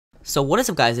So what is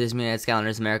up, guys? It is me at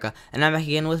Skylanders America, and I'm back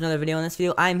again with another video. In this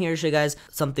video, I'm here to show you guys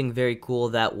something very cool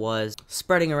that was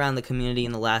spreading around the community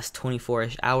in the last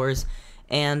 24-ish hours.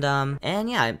 And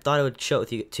yeah, I thought I would show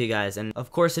it to you guys. And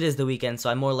of course, it is the weekend,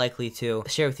 so I'm more likely to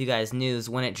share with you guys news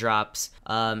when it drops.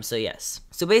 So yes.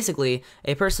 So basically,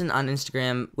 a person on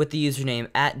Instagram with the username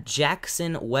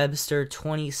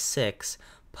 @JacksonWebster26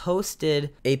 posted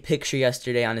a picture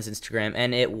yesterday on his Instagram,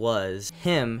 and it was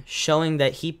him showing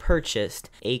that he purchased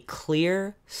a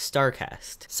clear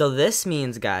Starcast. So this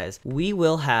means, guys, we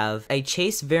will have a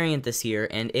chase variant this year,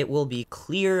 and it will be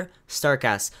clear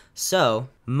Starcast. So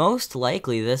most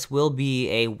likely this will be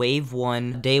a Wave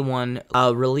 1, Day 1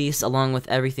 release along with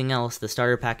everything else, the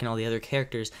starter pack and all the other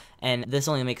characters. And this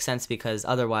only makes sense because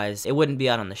otherwise it wouldn't be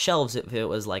out on the shelves if it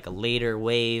was like a later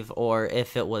wave or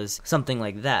if it was something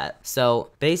like that. So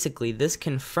basically this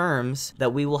confirms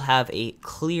that we will have a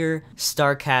clear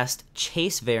Starcast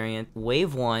chase variant,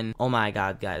 Wave 1. Oh my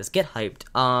god, guys, get hyped.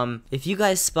 If you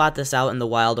guys spot this out in the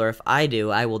wild, or if I do,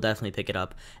 I will definitely pick it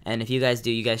up. And if you guys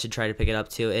do, you guys should try to pick it up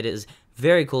too. It is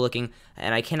very cool looking,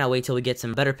 and I cannot wait till we get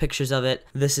some better pictures of it.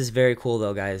 This is very cool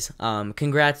though, guys.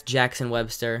 Congrats, Jackson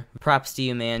Webster. Props to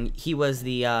you, man. He was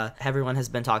the everyone has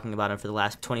been talking about him for the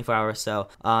last 24 hours, so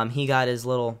he got his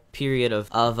little period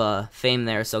of fame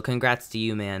there, so congrats to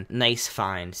you, man. Nice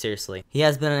find, seriously. He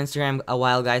has been on Instagram a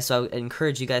while, guys, so I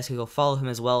encourage you guys to go follow him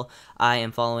as well. I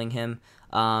am following him.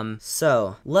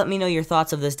 So let me know your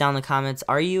thoughts of this down in the comments.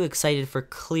 Are you excited for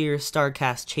clear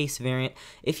Starcast chase variant?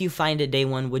 If you find it Day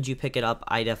 1, would you pick it up?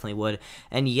 I definitely would.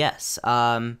 And yes,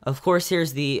 of course,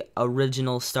 here's the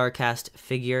original Starcast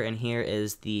figure, and here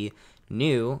is the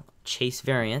new chase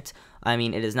variant. I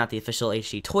mean, it is not the official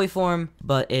HD toy form,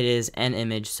 but it is an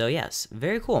image, so yes,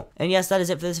 very cool. And yes, that is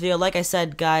it for this video. Like I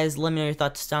said, guys, let me know your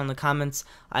thoughts down in the comments.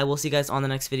 I will see you guys on the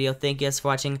next video. Thank you guys for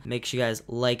watching. Make sure you guys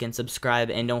like and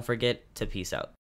subscribe, and don't forget to peace out.